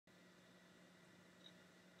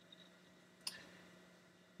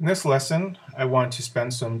In this lesson, I want to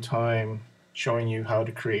spend some time showing you how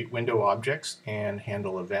to create window objects and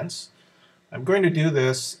handle events. I'm going to do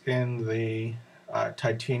this in the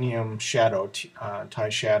Titanium Shadow,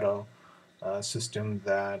 TiShadow system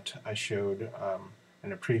that I showed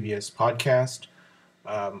in a previous podcast.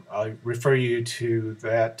 I'll refer you to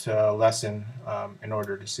that lesson in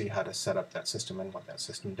order to see how to set up that system and what that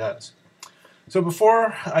system does. So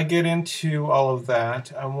before I get into all of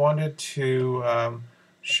that, I wanted to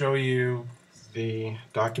show you the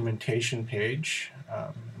documentation page.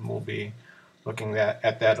 We'll be looking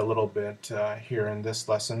at that a little bit here in this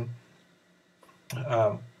lesson.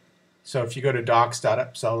 So if you go to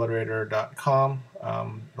docs.appcelerator.com,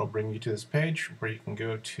 it'll bring you to this page where you can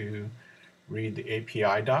go to read the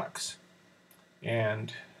API docs.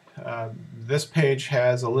 And this page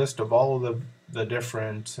has a list of all of the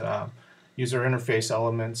different user interface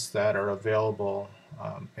elements that are available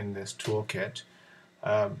in this toolkit.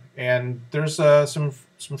 And there's some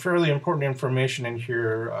fairly important information in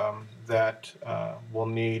here that we'll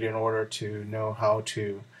need in order to know how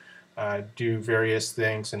to do various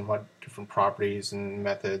things and what different properties and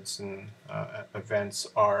methods and events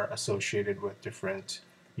are associated with different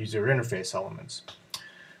user interface elements.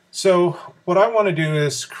 So what I want to do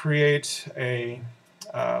is create a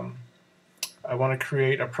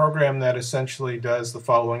program that essentially does the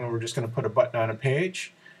following. We're just going to put a button on a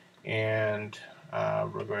page, and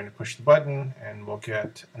we're going to push the button, and we'll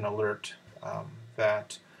get an alert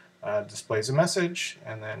that displays a message,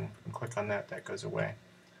 and then click on that. That goes away.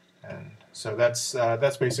 And so that's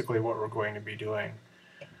basically what we're going to be doing.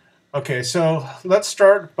 Okay, so let's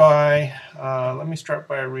start by let me start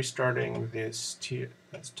by restarting this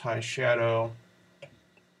TiShadow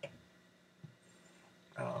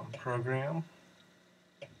program,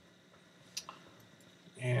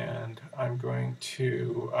 and I'm going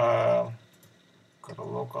to go to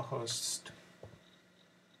localhost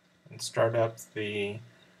and start up the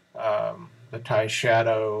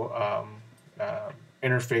TiShadow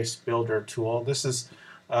interface builder tool. This is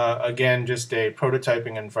again just a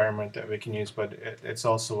prototyping environment that we can use, but it's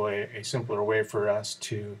also a simpler way for us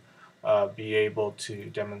to be able to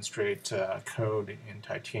demonstrate code in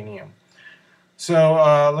Titanium. So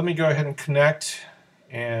let me go ahead and connect,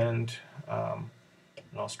 and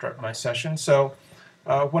I'll start my session. So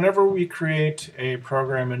whenever we create a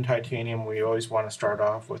program in Titanium, we always want to start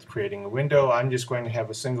off with creating a window. I'm just going to have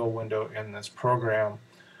a single window in this program.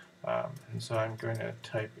 And so I'm going to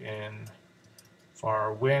type in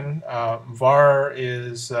var win. Var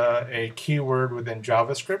is a keyword within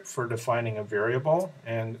JavaScript for defining a variable.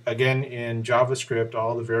 And again, in JavaScript,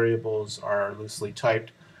 all the variables are loosely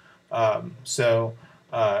typed. So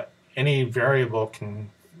any variable can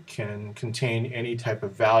contain any type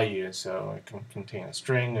of value. So it can contain a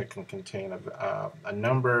string, it can contain a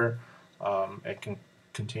number, it can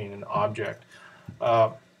contain an object.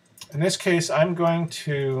 In this case, I'm going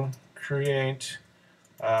to create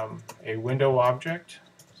a window object.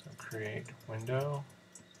 So create window.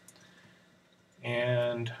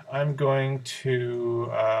 And I'm going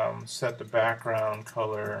to set the background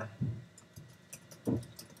color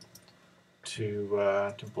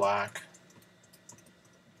to black.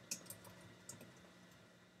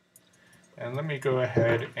 And let me go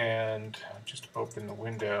ahead and just open the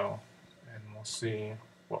window, and we'll see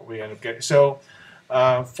what we end up getting. So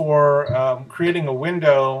for creating a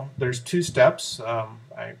window, there's two steps.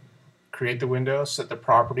 I create the window, set the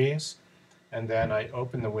properties, and then I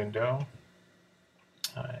open the window.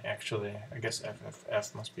 Actually, I guess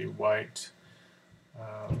FFF must be white.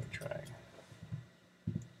 Let me try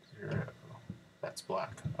 0. That's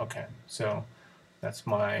black. Okay, so that's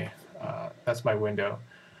my window.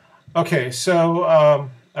 Okay, so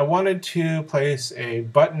I wanted to place a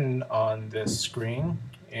button on this screen,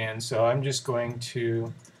 and so I'm just going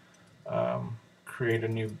to create a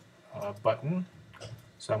new button.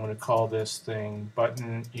 So I'm going to call this thing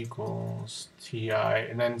button equals TI,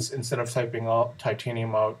 and then instead of typing all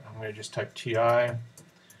Titanium out, I'm going to just type TI, and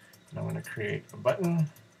I'm going to create a button.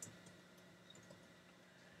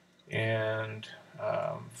 And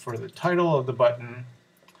for the title of the button,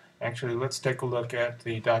 actually, let's take a look at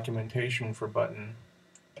the documentation for button.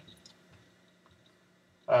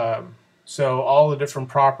 So all the different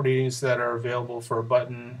properties that are available for a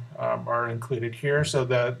button are included here. So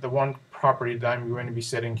the one property that I'm going to be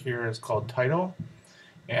setting here is called title,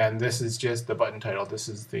 and this is just the button title. This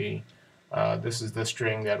is the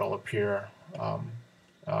string that'll appear on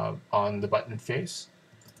the button face.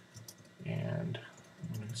 And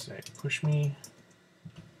I'm going to say push me.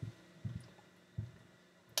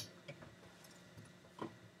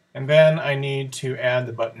 And then I need to add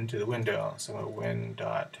the button to the window. So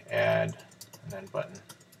win.add and then button.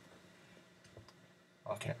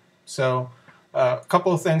 Okay, so a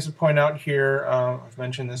couple of things to point out here. I've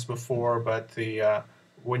mentioned this before, but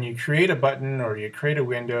when you create a button or you create a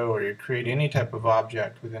window or you create any type of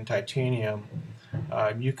object within Titanium,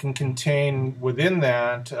 you can contain within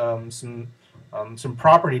that some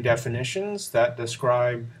property definitions that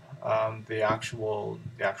describe the actual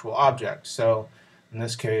object. So in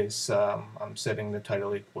this case, I'm setting the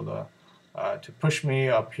title equal to push me.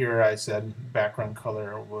 Up here I said background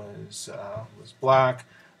color was black.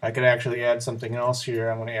 I could actually add something else here.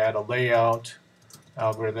 I'm going to add a layout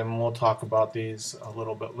algorithm. We'll talk about these a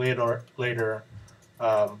little bit later.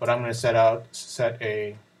 But I'm going to set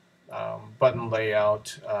a button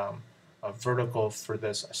layout of vertical for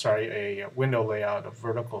this. Sorry, a window layout of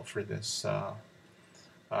vertical for this.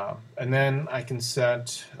 And then I can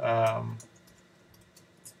set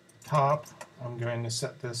top. I'm going to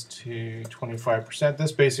set this to 25%.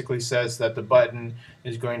 This basically says that the button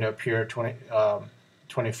is going to appear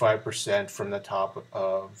 25% from the top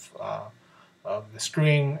of the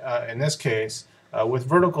screen. In this case, with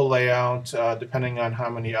vertical layout, depending on how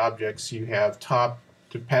many objects you have, top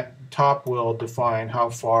will define how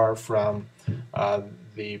far from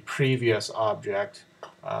the previous object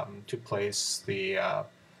to place the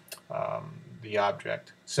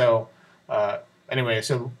object. So anyway,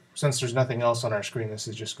 so since there's nothing else on our screen, this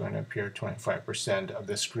is just going to appear 25% of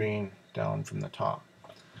the screen down from the top.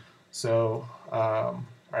 So all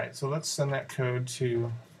right, so let's send that code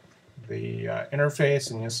to the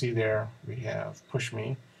interface, and you'll see there we have push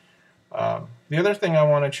me. The other thing I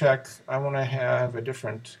want to check, I want to have a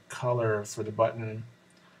different color for the button,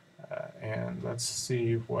 and let's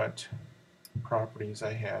see what properties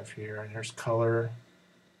I have here. There's color.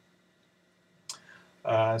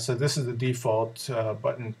 So this is the default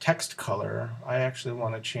button text color. I actually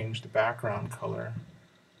want to change the background color.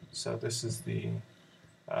 So this is the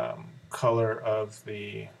color of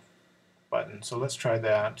the button. So let's try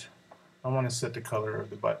that. I want to set the color of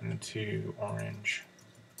the button to orange.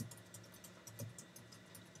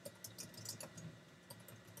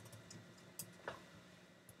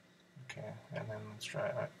 Okay, and then let's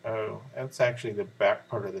try. Oh, that's actually the back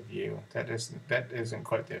part of the view. That isn't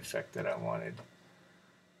quite the effect that I wanted.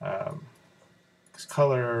 Because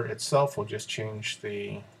color itself will just change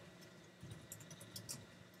the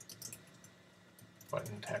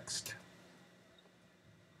button text.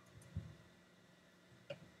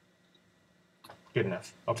 Good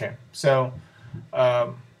enough. Okay, so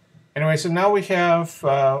anyway, so now we have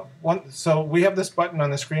so we have this button on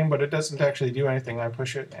the screen, but it doesn't actually do anything. I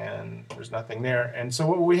push it and there's nothing there. And so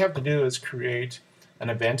what we have to do is create an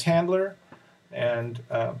event handler, and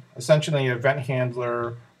essentially an event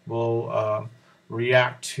handler will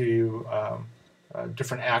react to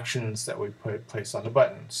different actions that we place on the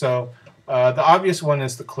button. So the obvious one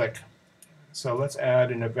is the click. So let's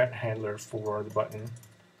add an event handler for the button.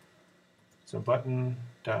 So button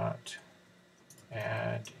dot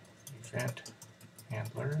add event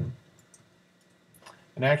handler,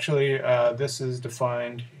 and actually this is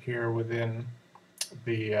defined here within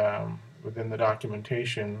the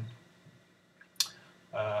documentation.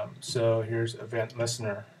 So here's event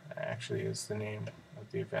listener. Actually, is the name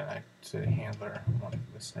of the event. I say handler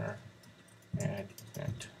listener add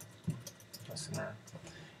event listener,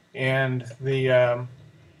 and the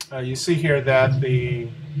you see here that the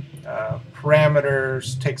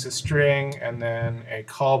parameters takes a string and then a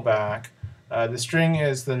callback. The string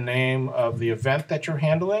is the name of the event that you're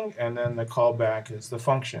handling, and then the callback is the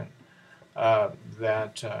function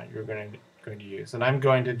that you're going to use. And I'm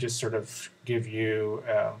going to just sort of give you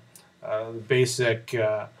the basic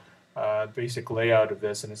layout of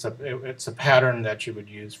this, and it's a pattern that you would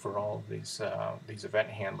use for all of these event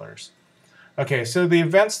handlers. Okay, so the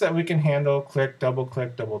events that we can handle: click, double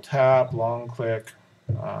tap, long click.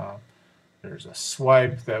 There's a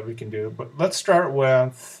swipe that we can do, but let's start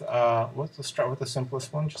with the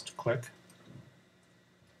simplest one, just click.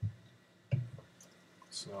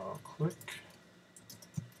 So click,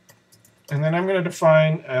 and then I'm going to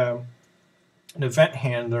define an event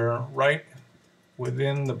handler right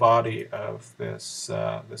within the body of this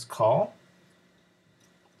this call,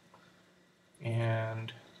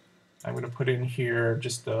 and I'm going to put in here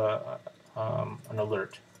just an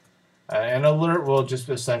alert. An alert will just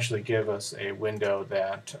essentially give us a window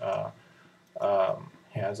that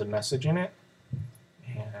has a message in it,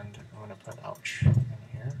 and I'm going to put ouch in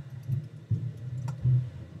here.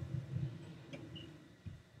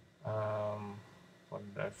 What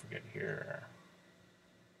did I forget here?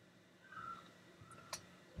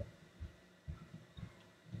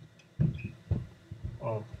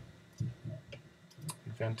 Oh,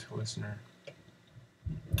 event listener.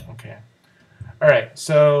 Okay. All right.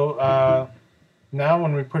 So now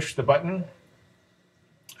when we push the button,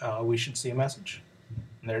 we should see a message.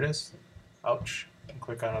 And there it is. Ouch. And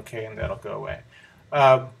click on OK, and that'll go away.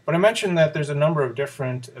 But I mentioned that there's a number of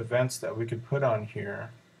different events that we could put on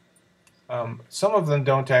here. Some of them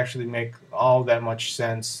don't actually make all that much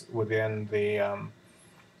sense within the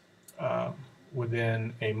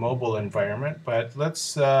within a mobile environment, but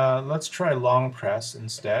let's try long press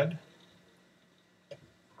instead.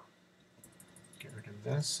 Get rid of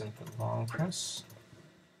this and put long press.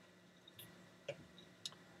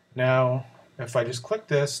 Now, if I just click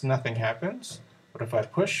this, nothing happens. But if I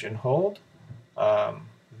push and hold,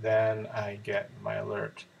 then I get my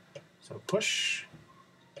alert. So push.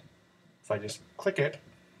 If I just click it,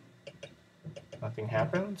 nothing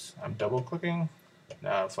happens. I'm double clicking.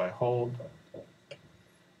 Now if I hold,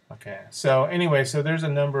 okay. So anyway, so there's a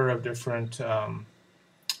number of different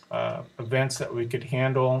events that we could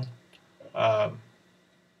handle.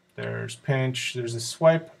 There's pinch. There's a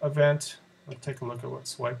swipe event. Let's take a look at what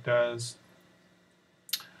swipe does.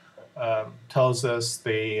 Tells us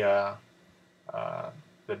the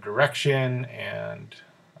direction and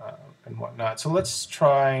whatnot. So let's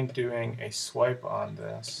try doing a swipe on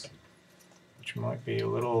this, which might be a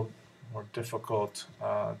little more difficult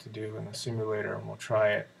to do in the simulator, and we'll try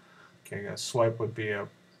it. Okay, a swipe would be a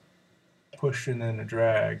push and then a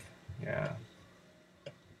drag. Yeah.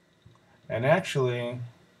 And actually,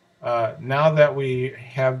 now that we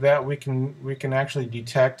have that, we can actually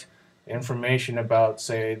detect information about,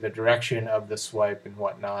 say, the direction of the swipe and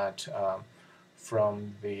whatnot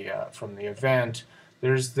from the event.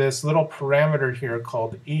 There's this little parameter here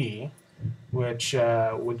called E, which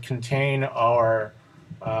would contain our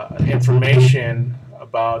information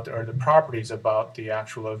about, or the properties about, the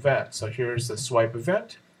actual event. So here's the swipe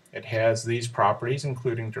event. It has these properties,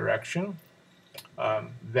 including direction.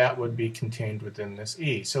 That would be contained within this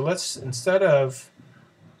E. So let's, instead of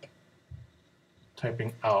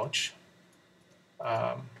typing ouch,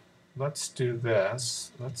 let's do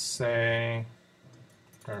this. Let's say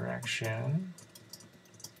direction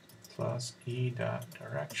plus E dot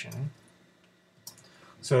direction.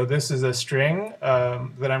 So this is a string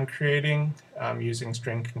that I'm creating. I'm using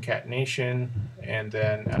string concatenation, and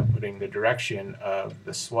then I'm putting the direction of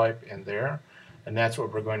the swipe in there. And that's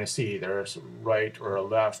what we're going to see. There's a right or a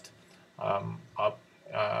left, up.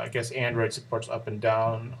 I guess Android supports up and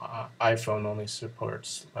down. iPhone only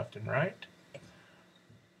supports left and right.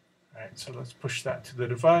 All right, so let's push that to the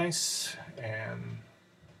device, and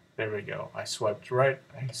there we go. I swiped right,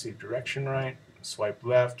 I see direction right. Swipe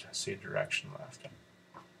left, I see direction left.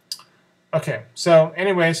 Okay, so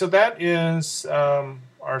anyway, so that is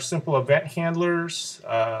our simple event handlers.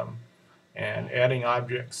 And adding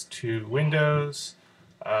objects to windows.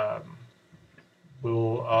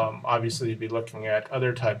 We'll obviously be looking at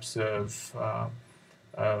other types of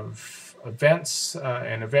events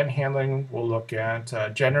and event handling. We'll look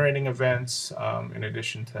at generating events in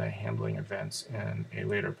addition to handling events in a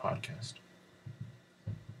later podcast.